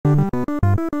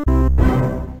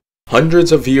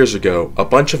Hundreds of years ago, a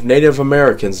bunch of Native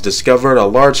Americans discovered a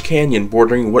large canyon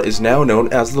bordering what is now known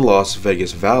as the Las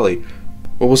Vegas Valley.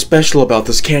 What was special about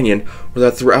this canyon was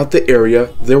that throughout the area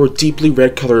there were deeply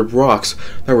red-colored rocks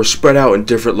that were spread out in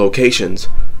different locations.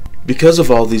 Because of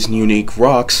all these unique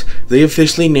rocks, they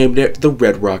officially named it the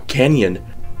Red Rock Canyon.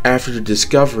 After the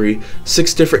discovery,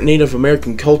 6 different Native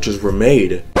American cultures were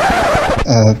made.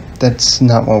 That's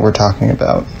not what we're talking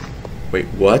about. Wait,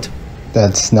 what?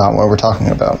 That's not what we're talking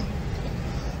about.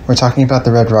 We're talking about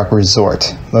the Red Rock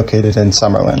Resort, located in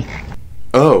Summerlin.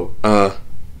 Oh,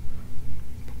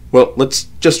 well, let's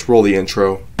just roll the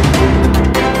intro.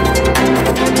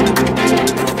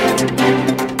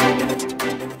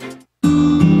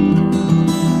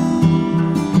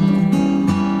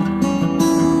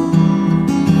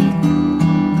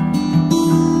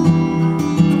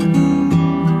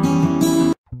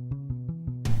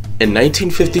 In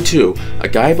 1952, a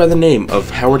guy by the name of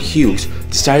Howard Hughes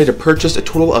decided to purchase a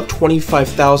total of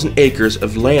 25,000 acres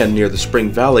of land near the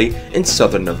Spring Valley in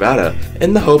southern Nevada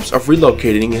in the hopes of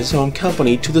relocating his own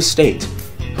company to the state.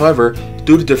 However,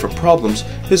 due to different problems,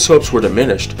 his hopes were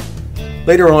diminished.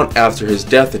 Later on, after his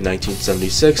death in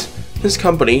 1976, his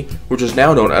company, which is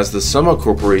now known as the Summa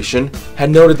Corporation, had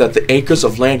noted that the acres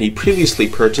of land he previously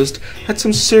purchased had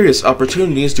some serious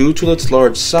opportunities due to its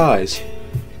large size.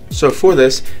 So for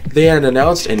this, they had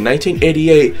announced in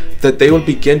 1988 that they would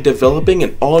begin developing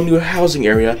an all-new housing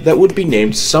area that would be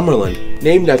named Summerlin,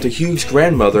 named after Hughes'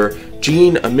 grandmother,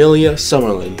 Jean Amelia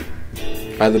Summerlin.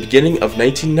 By the beginning of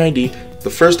 1990, the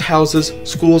first houses,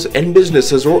 schools, and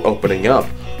businesses were opening up,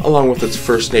 along with its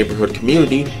first neighborhood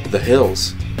community, The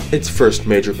Hills. Its first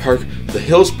major park, the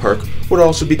Hills Park, would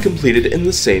also be completed in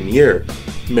the same year.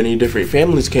 Many different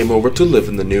families came over to live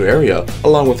in the new area,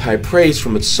 along with high praise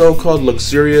from its so-called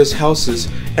luxurious houses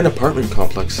and apartment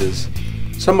complexes.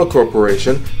 Summa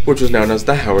Corporation, which was known as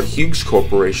the Howard Hughes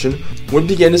Corporation, would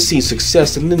begin to see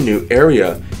success in the new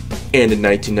area, and in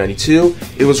 1992,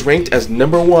 it was ranked as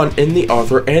 #1 in the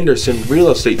Arthur Andersen Real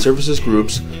Estate Services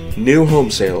Group's new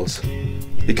home sales.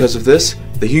 Because of this,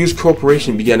 the Hughes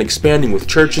Corporation began expanding with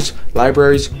churches,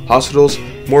 libraries, hospitals,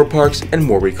 more parks, and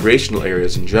more recreational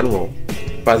areas in general.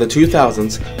 By the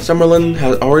 2000s, Summerlin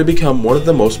had already become one of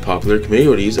the most popular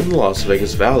communities in the Las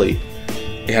Vegas Valley.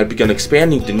 It had begun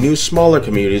expanding to new smaller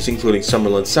communities including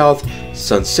Summerlin South,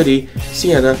 Sun City,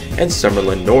 Sienna, and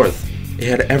Summerlin North. It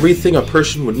had everything a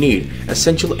person would need,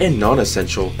 essential and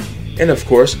non-essential. And of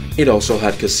course, it also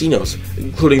had casinos,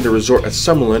 including the resort at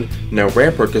Summerlin, now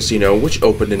Rampart Casino, which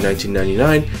opened in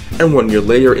 1999, and 1 year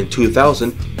later in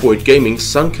 2000, Boyd Gaming's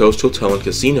Suncoast Hotel and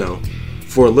Casino.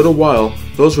 For a little while,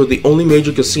 those were the only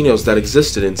major casinos that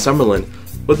existed in Summerlin,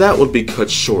 but that would be cut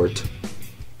short.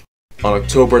 On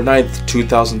October 9th,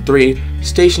 2003,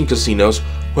 Station Casinos,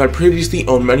 who had previously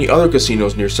owned many other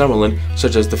casinos near Summerlin,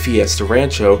 such as the Fiesta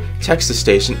Rancho, Texas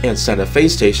Station, and Santa Fe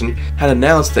Station, had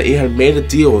announced that it had made a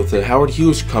deal with the Howard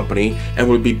Hughes Company and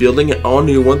would be building an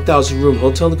all-new 1,000-room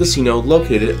hotel and casino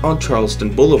located on Charleston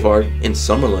Boulevard in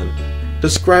Summerlin.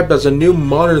 Described as a new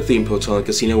modern-themed hotel and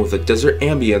casino with a desert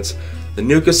ambience, the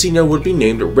new casino would be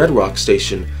named Red Rock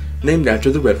Station, named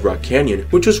after the Red Rock Canyon,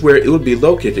 which was where it would be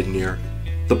located near.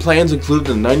 The plans included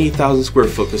a 90,000 square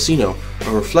foot casino,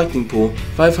 a reflecting pool,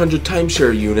 500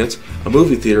 timeshare units, a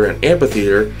movie theater and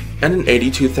amphitheater, and an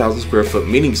 82,000 square foot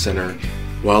meeting center.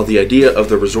 While the idea of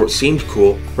the resort seemed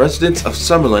cool, residents of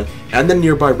Summerlin and the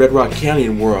nearby Red Rock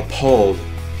Canyon were appalled.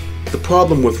 The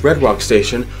problem with Red Rock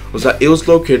Station was that it was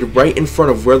located right in front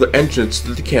of where the entrance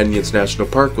to the Canyons National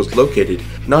Park was located,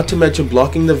 not to mention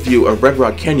blocking the view of Red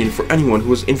Rock Canyon for anyone who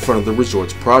was in front of the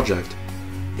resort's project.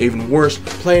 Even worse,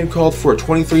 the plan called for a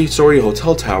 23-story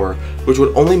hotel tower, which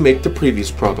would only make the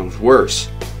previous problems worse.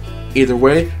 Either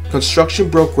way, construction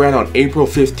broke ground on April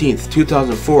 15,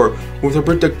 2004 with a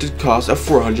predicted cost of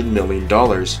 $400 million.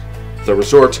 The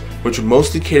resort, which would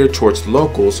mostly cater towards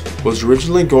locals, was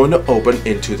originally going to open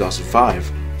in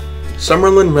 2005.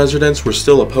 Summerlin residents were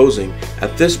still opposing.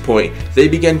 At this point, they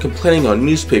began complaining on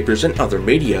newspapers and other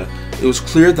media. It was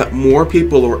clear that more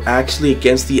people were actually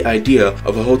against the idea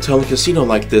of a hotel and casino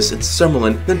like this in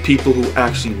Summerlin than people who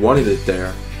actually wanted it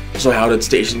there. So how did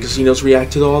Station Casinos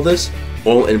react to all this?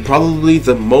 Well, in probably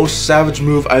the most savage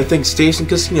move I think Station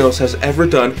Casinos has ever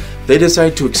done, they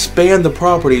decided to expand the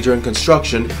property during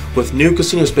construction with new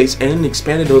casino space and an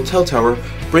expanded hotel tower,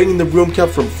 bringing the room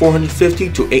count from 450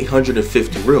 to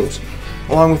 850 rooms,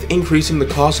 along with increasing the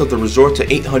cost of the resort to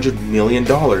 $800 million,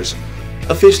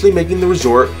 officially making the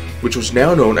resort, which was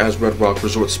now known as Red Rock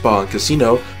Resort Spa and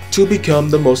Casino, to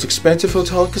become the most expensive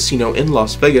hotel and casino in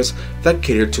Las Vegas that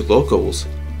catered to locals.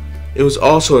 It was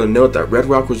also a note that Red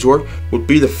Rock Resort would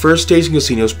be the first Station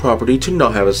Casino's property to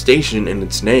not have a station in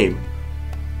its name.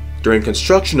 During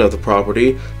construction of the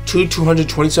property, two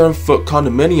 227-foot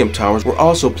condominium towers were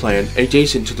also planned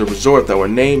adjacent to the resort that were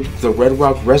named the Red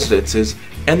Rock Residences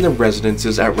and the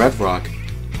Residences at Red Rock.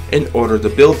 In order to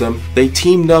build them, they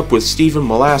teamed up with Stephen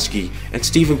Molaski and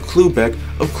Stephen Klubeck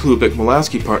of Klubeck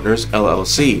Molaski Partners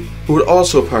LLC, who would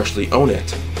also partially own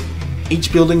it.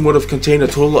 Each building would have contained a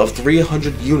total of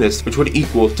 300 units, which would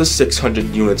equal to 600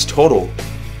 units total.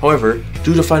 However,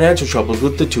 due to financial troubles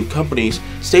with the two companies,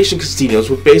 Station Casinos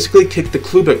would basically kick the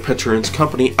Klubeck Patrons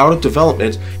company out of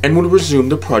development and would resume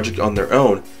the project on their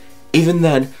own. Even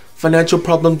then, financial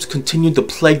problems continued to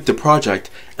plague the project,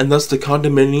 and thus the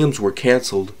condominiums were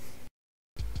cancelled.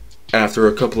 After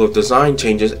a couple of design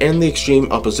changes and the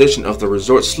extreme opposition of the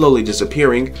resort slowly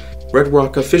disappearing, Red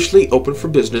Rock officially opened for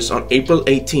business on April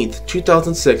 18,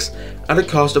 2006 at a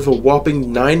cost of a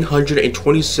whopping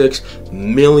 $926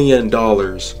 million.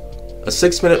 A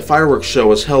 6-minute fireworks show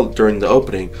was held during the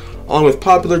opening, along with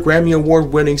popular Grammy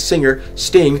Award-winning singer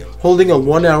Sting holding a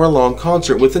 1-hour-long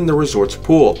concert within the resort's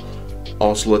pool.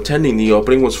 Also attending the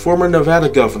opening was former Nevada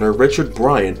Governor Richard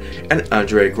Bryan and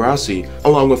Andre Grassi,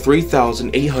 along with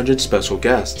 3,800 special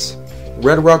guests.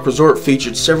 Red Rock Resort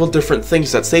featured several different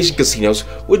things that Station Casinos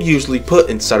would usually put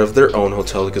inside of their own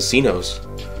hotel casinos.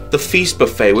 The Feast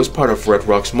Buffet was part of Red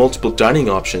Rock's multiple dining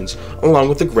options, along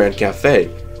with the Grand Cafe.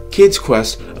 Kids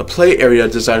Quest, a play area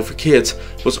designed for kids,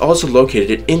 was also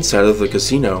located inside of the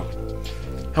casino.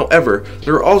 However,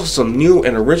 there are also some new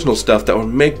and original stuff that would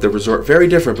make the resort very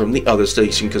different from the other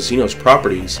Station Casinos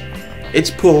properties. Its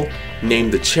pool,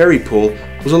 named the Cherry Pool,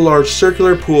 was a large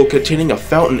circular pool containing a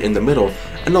fountain in the middle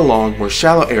and a long, more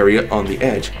shallow area on the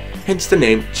edge, hence the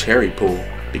name Cherry Pool.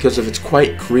 Because of its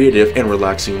quite creative and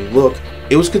relaxing look,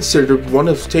 it was considered one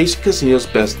of Station Casino's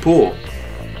best pool.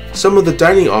 Some of the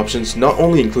dining options not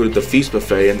only included the Feast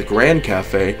Buffet and the Grand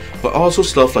Cafe, but also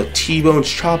stuff like T-Bone's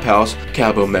Chop House,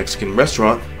 Cabo Mexican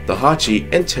Restaurant, the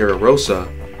Hachi, and Terra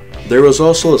Rosa. There was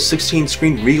also a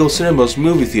 16-screen Regal Cinemas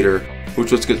movie theater,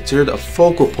 which was considered a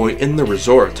focal point in the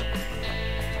resort.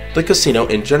 The casino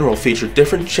in general featured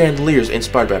different chandeliers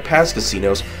inspired by past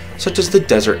casinos, such as the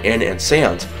Desert Inn and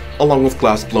Sands, along with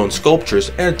glass-blown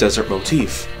sculptures and a desert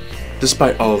motif.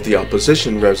 Despite all of the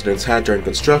opposition residents had during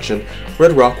construction,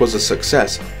 Red Rock was a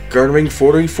success, garnering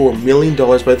 $44 million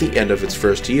by the end of its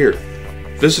first year.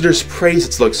 Visitors praised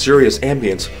its luxurious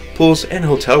ambience, pools, and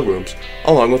hotel rooms,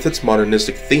 along with its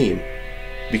modernistic theme.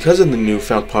 Because of the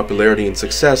newfound popularity and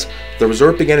success, the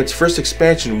resort began its first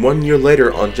expansion 1 year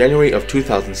later on January of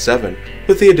 2007,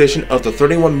 with the addition of the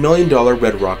 $31 million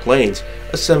Red Rock Lanes,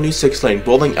 a 76-lane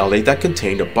bowling alley that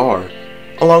contained a bar,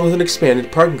 along with an expanded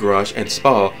parking garage and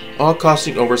spa, all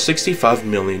costing over $65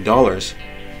 million.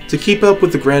 To keep up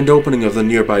with the grand opening of the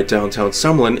nearby downtown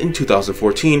Summerlin in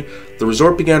 2014, the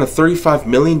resort began a $35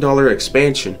 million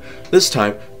expansion. This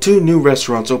time, 2 new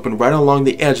restaurants opened right along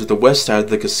the edge of the west side of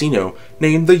the casino,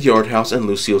 named the Yard House and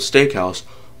Lucille's Steakhouse,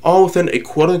 all within a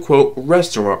quote-unquote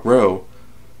restaurant row.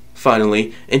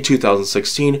 Finally, in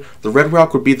 2016, the Red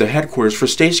Rock would be the headquarters for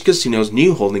Station Casino's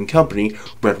new holding company,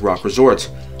 Red Rock Resorts,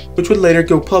 which would later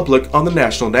go public on the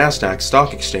National Nasdaq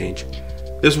Stock Exchange.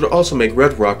 This would also make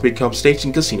Red Rock become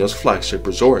Station Casino's flagship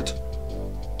resort.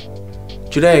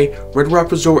 Today, Red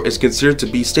Rock Resort is considered to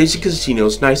be Station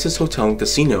Casino's nicest hotel and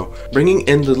casino, bringing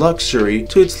in the luxury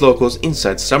to its locals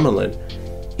inside Summerlin.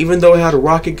 Even though it had a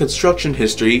rocky construction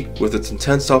history with its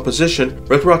intense opposition,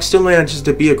 Red Rock still manages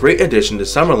to be a great addition to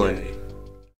Summerlin.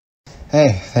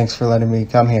 Hey, thanks for letting me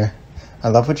come here. I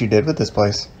love what you did with this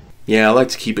place. Yeah, I like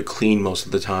to keep it clean most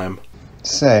of the time.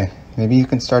 Say, maybe you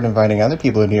can start inviting other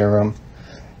people into your room.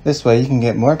 This way you can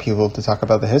get more people to talk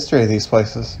about the history of these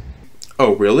places.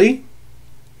 Oh, really?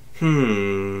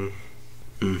 You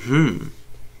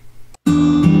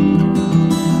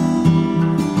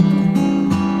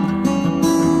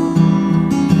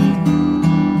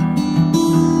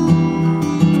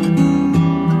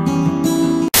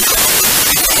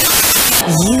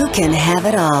can have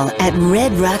it all at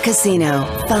Red Rock Casino.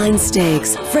 Fine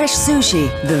steaks, fresh sushi,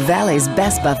 the Valley's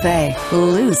best buffet,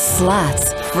 loose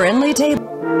slots, friendly table.